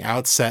from the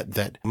outset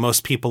that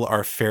most people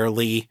are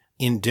fairly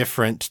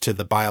indifferent to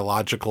the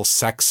biological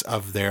sex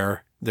of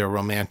their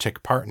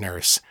romantic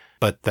partners,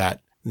 but that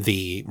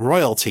the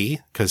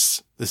royalty,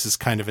 because this is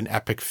kind of an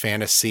epic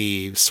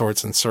fantasy,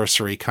 swords and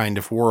sorcery kind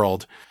of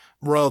world,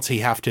 royalty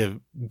have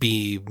to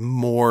be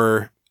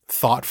more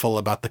thoughtful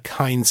about the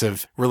kinds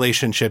of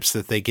relationships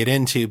that they get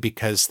into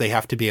because they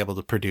have to be able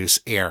to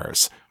produce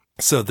heirs.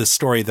 So the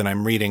story that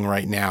I'm reading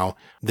right now,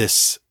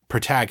 this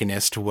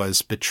protagonist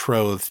was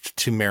betrothed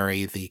to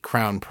marry the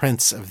crown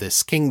prince of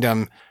this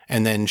kingdom,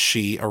 and then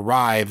she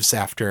arrives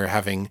after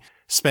having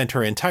spent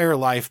her entire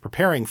life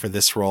preparing for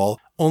this role,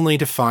 only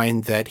to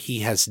find that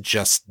he has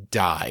just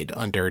died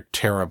under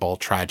terrible,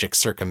 tragic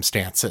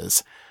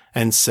circumstances.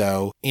 And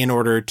so, in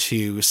order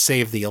to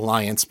save the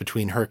alliance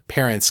between her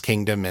parents'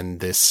 kingdom and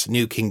this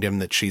new kingdom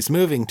that she's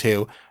moving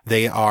to,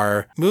 they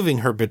are moving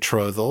her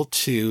betrothal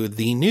to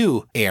the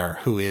new heir,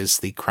 who is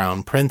the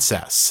crown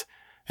princess.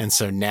 And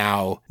so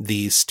now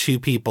these two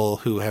people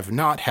who have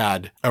not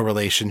had a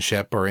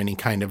relationship or any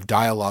kind of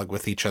dialogue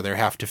with each other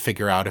have to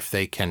figure out if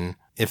they can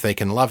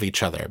love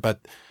each other.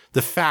 But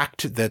the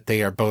fact that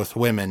they are both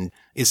women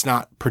is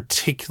not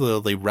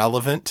particularly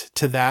relevant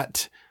to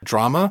that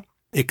drama,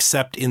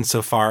 except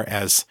insofar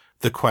as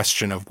the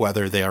question of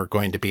whether they are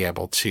going to be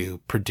able to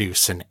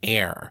produce an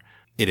heir.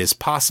 It is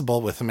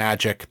possible with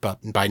magic, but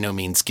by no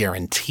means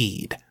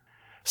guaranteed.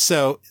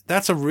 So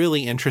that's a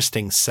really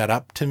interesting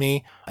setup to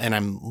me, and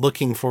I'm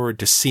looking forward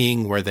to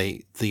seeing where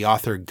the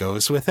author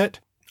goes with it.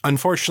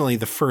 Unfortunately,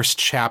 the first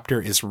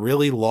chapter is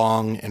really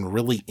long and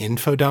really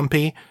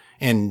info-dumpy,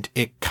 and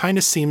it kind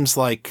of seems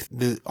like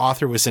the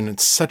author was in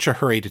such a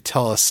hurry to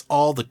tell us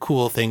all the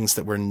cool things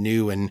that were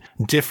new and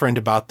different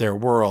about their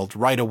world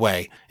right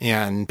away.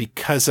 And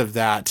because of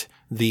that,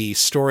 the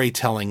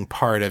storytelling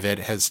part of it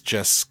has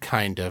just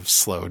kind of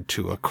slowed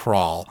to a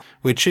crawl,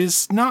 which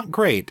is not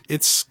great.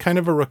 It's kind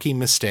of a rookie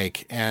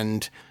mistake.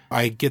 And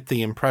I get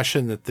the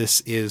impression that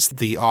this is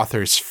the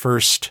author's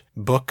first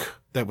book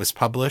that was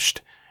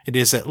published. It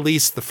is at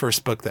least the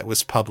first book that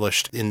was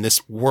published in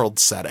this world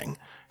setting.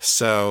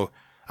 So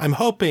I'm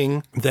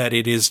hoping that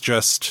it is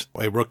just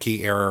a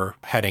rookie error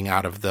heading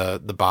out of the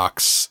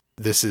box.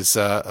 This is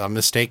a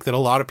mistake that a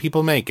lot of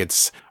people make.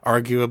 It's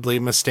arguably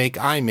a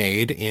mistake I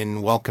made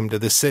in Welcome to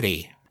the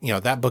City.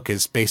 That book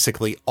is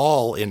basically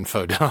all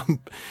info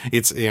dump.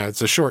 It's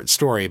a short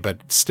story,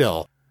 but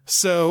still.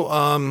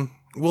 So,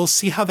 we'll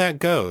see how that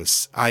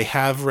goes. I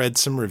have read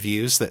some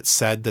reviews that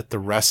said that the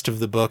rest of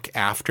the book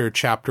after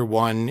chapter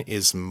 1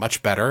 is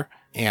much better.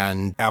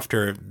 And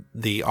after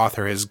the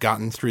author has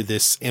gotten through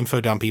this info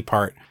dumpy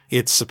part,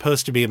 it's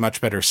supposed to be a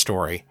much better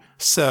story.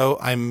 So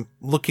I'm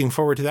looking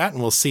forward to that,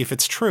 and we'll see if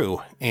it's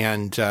true.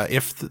 And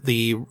if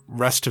the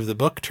rest of the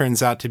book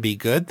turns out to be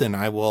good, then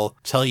I will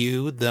tell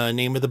you the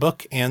name of the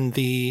book and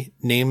the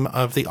name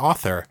of the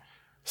author.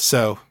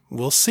 So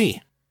we'll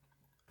see.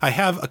 I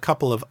have a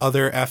couple of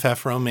other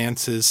FF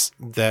romances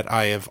that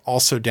I have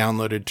also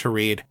downloaded to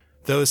read.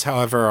 Those,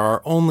 however,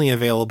 are only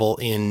available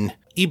in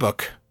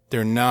ebook.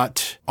 They're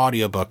not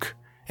audiobook,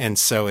 and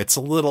so it's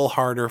a little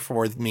harder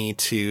for me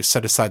to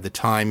set aside the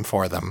time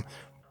for them.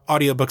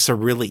 Audiobooks are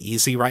really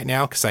easy right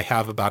now because I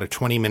have about a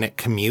 20-minute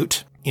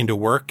commute into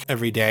work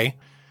every day.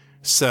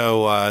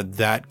 So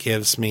that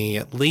gives me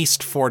at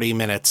least 40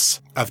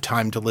 minutes of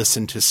time to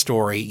listen to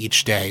story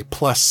each day,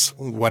 plus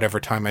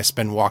whatever time I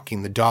spend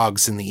walking the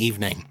dogs in the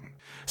evening.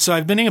 So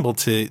I've been able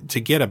to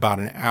get about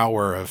an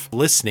hour of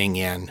listening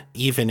in,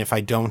 even if I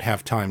don't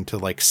have time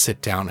to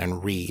sit down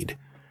and read.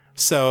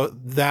 So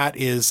that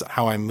is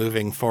how I'm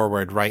moving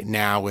forward right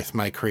now with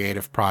my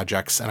creative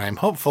projects, and I'm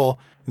hopeful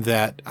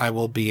that I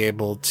will be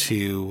able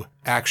to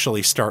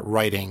actually start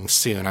writing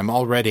soon. I'm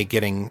already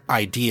getting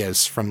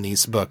ideas from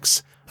these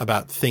books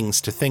about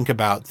things to think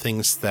about,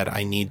 things that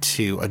I need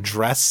to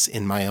address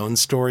in my own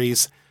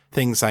stories,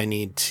 things I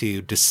need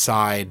to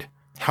decide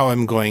how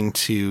I'm going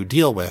to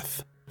deal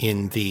with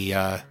in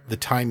the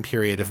time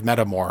period of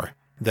Metamore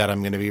that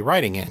I'm going to be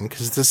writing in,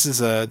 because this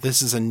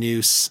is a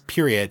new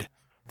period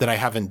that I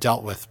haven't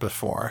dealt with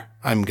before.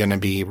 I'm going to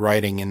be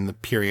writing in the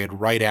period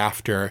right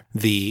after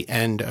the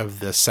end of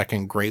the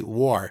Second Great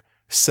War.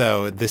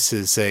 So this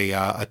is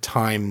a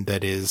time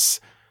that is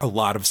a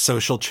lot of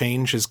social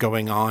change is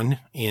going on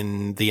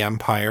in the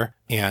Empire.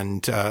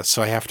 And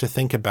so I have to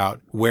think about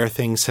where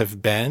things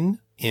have been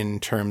in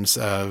terms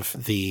of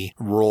the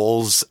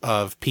roles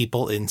of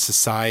people in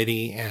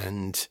society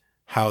and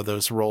how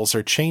those roles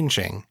are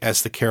changing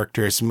as the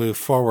characters move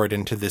forward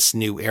into this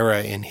new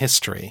era in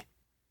history.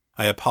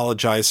 I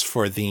apologize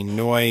for the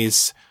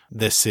noise.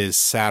 This is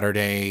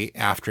Saturday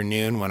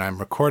afternoon when I'm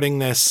recording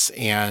this,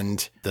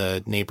 and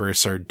the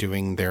neighbors are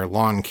doing their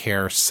lawn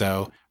care,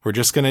 so we're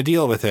just going to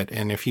deal with it.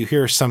 And if you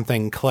hear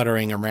something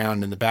cluttering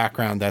around in the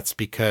background, that's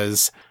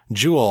because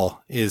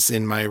Jewel is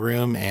in my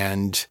room,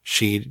 and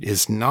she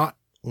is not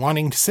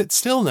wanting to sit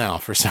still now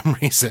for some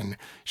reason.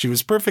 She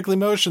was perfectly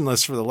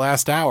motionless for the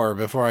last hour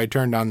before I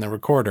turned on the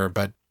recorder,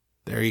 but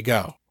there you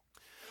go.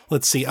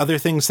 Let's see, other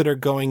things that are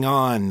going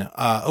on.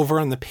 Over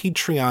on the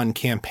Patreon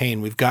campaign,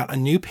 we've got a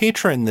new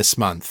patron this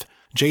month.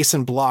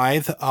 Jason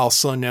Blythe,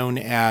 also known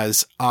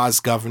as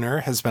Oz Governor,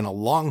 has been a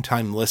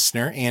longtime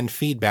listener and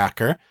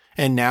feedbacker,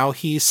 and now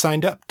he's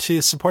signed up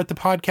to support the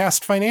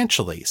podcast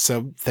financially.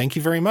 So thank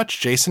you very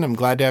much, Jason. I'm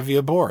glad to have you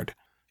aboard.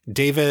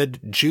 David,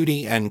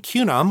 Judy, and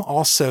Cunum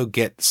also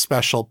get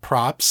special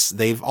props.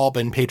 They've all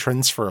been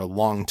patrons for a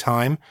long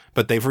time,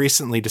 but they've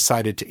recently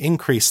decided to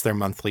increase their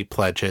monthly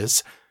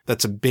pledges.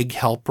 That's a big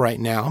help right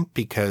now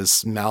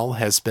because Mel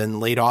has been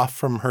laid off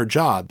from her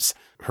jobs.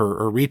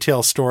 Her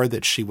retail store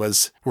that she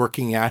was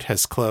working at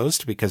has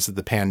closed because of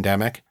the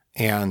pandemic.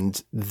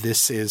 And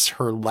this is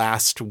her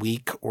last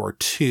week or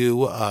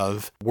two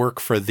of work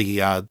for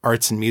the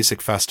Arts and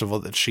Music Festival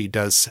that she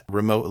does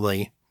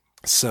remotely.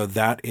 So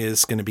that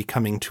is going to be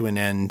coming to an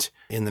end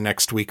in the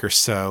next week or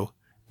so.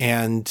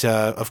 And,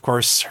 of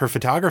course, her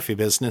photography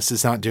business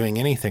is not doing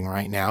anything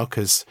right now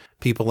because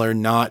people are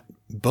not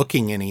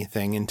booking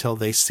anything until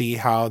they see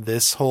how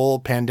this whole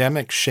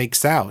pandemic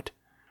shakes out.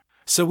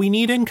 So we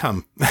need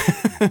income.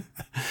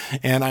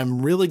 And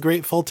I'm really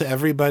grateful to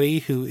everybody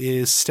who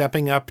is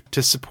stepping up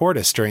to support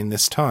us during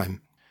this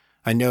time.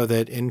 I know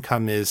that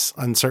income is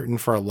uncertain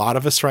for a lot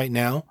of us right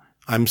now.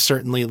 I'm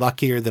certainly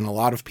luckier than a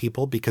lot of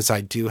people because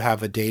I do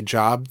have a day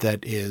job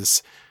that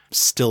is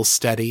still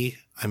steady.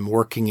 I'm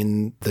working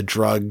in the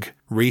drug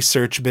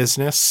research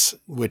business,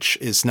 which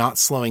is not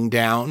slowing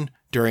down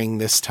during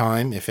this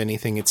time. If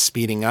anything, it's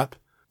speeding up.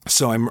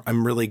 So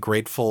I'm really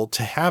grateful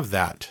to have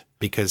that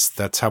because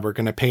that's how we're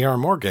going to pay our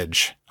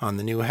mortgage on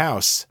the new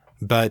house.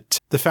 But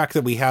the fact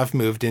that we have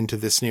moved into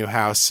this new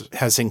house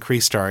has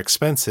increased our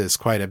expenses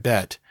quite a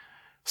bit.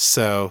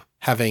 So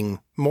having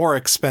more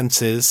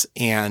expenses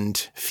and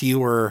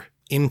fewer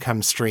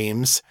income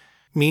streams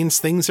means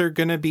things are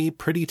going to be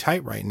pretty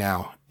tight right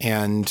now.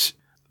 And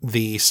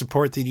the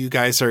support that you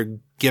guys are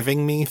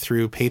giving me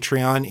through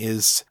Patreon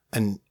is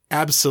an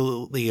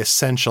absolutely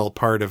essential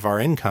part of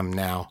our income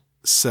now.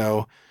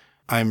 So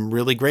I'm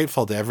really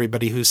grateful to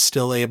everybody who's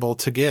still able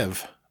to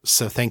give.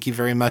 So thank you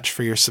very much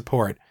for your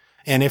support.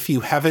 And if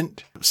you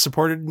haven't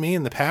supported me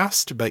in the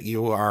past, but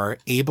you are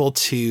able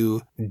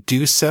to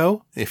do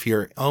so, if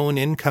your own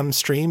income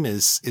stream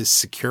is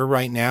secure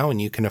right now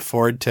and you can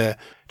afford to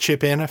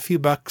chip in a few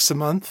bucks a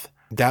month,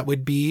 that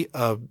would be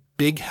a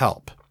big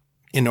help.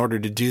 In order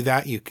to do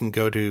that, you can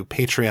go to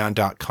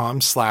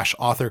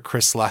patreon.com/author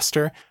Chris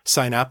Lester,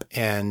 sign up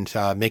and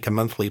make a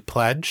monthly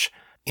pledge.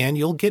 And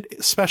you'll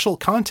get special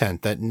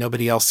content that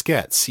nobody else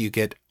gets. You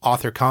get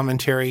author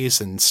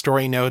commentaries and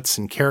story notes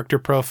and character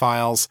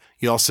profiles.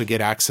 You also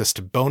get access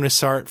to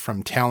bonus art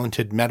from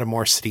talented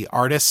Metamor City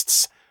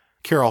artists.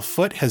 Carol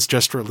Foote has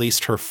just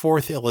released her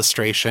 4th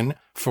illustration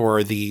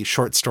for the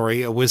short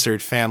story A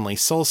Wizard Family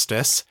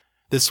Solstice.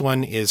 This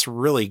one is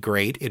really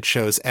great. It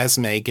shows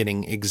Esme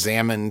getting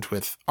examined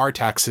with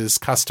Artax's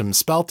custom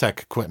spell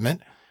tech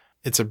equipment.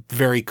 It's a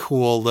very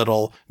cool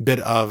little bit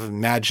of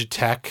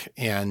magitech,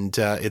 and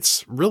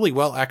it's really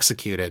well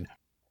executed.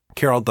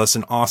 Carol does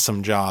an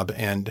awesome job,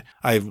 and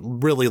I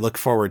really look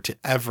forward to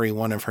every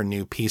one of her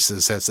new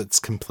pieces as it's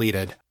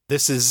completed.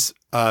 This is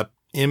a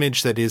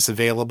image that is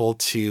available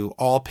to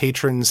all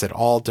patrons at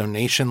all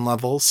donation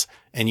levels,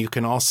 and you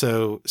can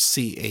also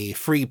see a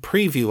free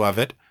preview of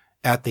it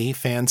at the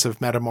Fans of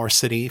Metamor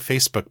City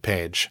Facebook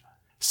page.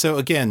 So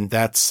again,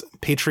 that's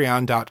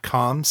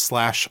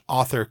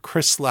patreon.com/author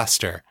Chris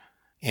Lester.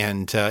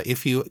 And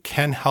if you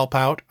can help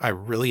out, I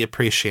really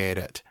appreciate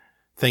it.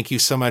 Thank you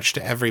so much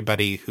to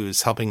everybody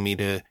who's helping me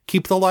to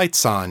keep the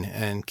lights on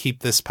and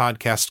keep this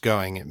podcast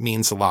going. It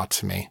means a lot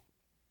to me.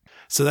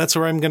 So that's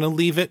where I'm going to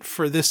leave it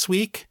for this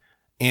week.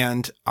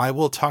 And I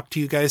will talk to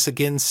you guys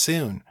again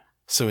soon.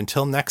 So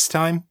until next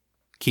time,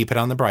 keep it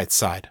on the bright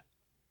side.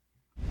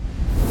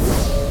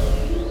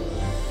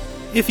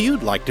 If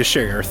you'd like to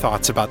share your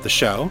thoughts about the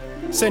show,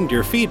 send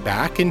your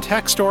feedback in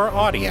text or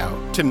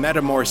audio to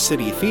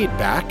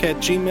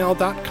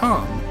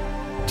metamorcityfeedback@gmail.com.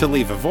 To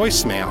leave a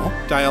voicemail,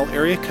 dial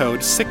area code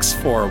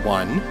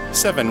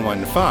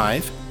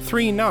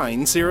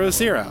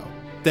 641-715-3900.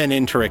 Then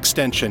enter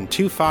extension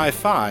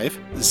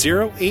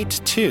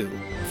 255082,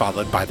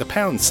 followed by the #.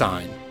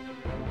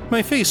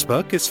 My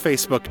Facebook is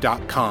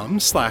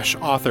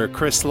facebook.com/author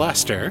Chris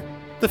Lester.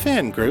 The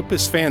fan group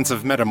is Fans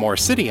of Metamor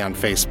City on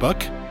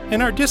Facebook,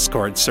 and our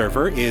Discord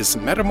server is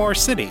Metamor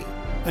City.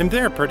 I'm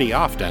there pretty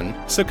often,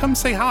 so come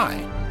say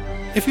hi.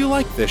 If you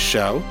like this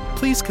show,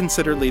 please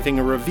consider leaving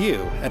a review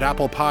at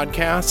Apple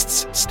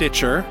Podcasts,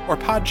 Stitcher, or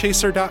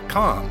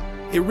Podchaser.com.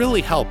 It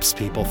really helps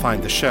people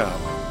find the show.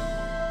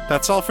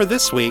 That's all for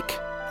this week.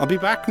 I'll be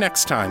back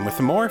next time with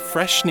more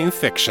fresh new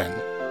fiction.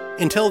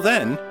 Until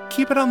then,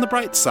 keep it on the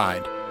bright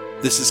side.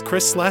 This is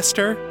Chris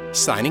Lester,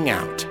 signing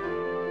out.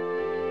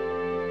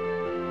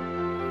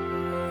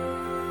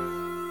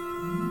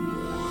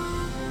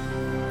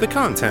 The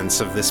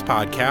contents of this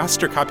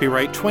podcast are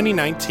copyright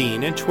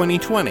 2019 and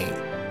 2020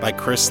 by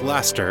Chris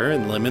Lester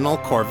and Liminal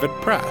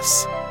Corvid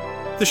Press.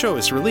 The show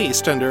is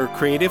released under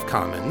Creative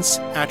Commons,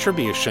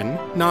 Attribution,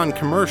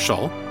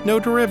 Non-Commercial, No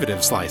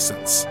Derivatives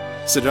license.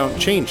 So don't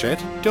change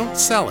it, don't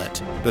sell it,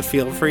 but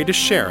feel free to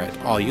share it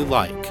all you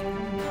like.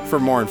 For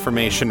more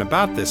information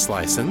about this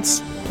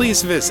license,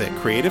 please visit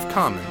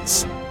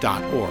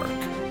creativecommons.org.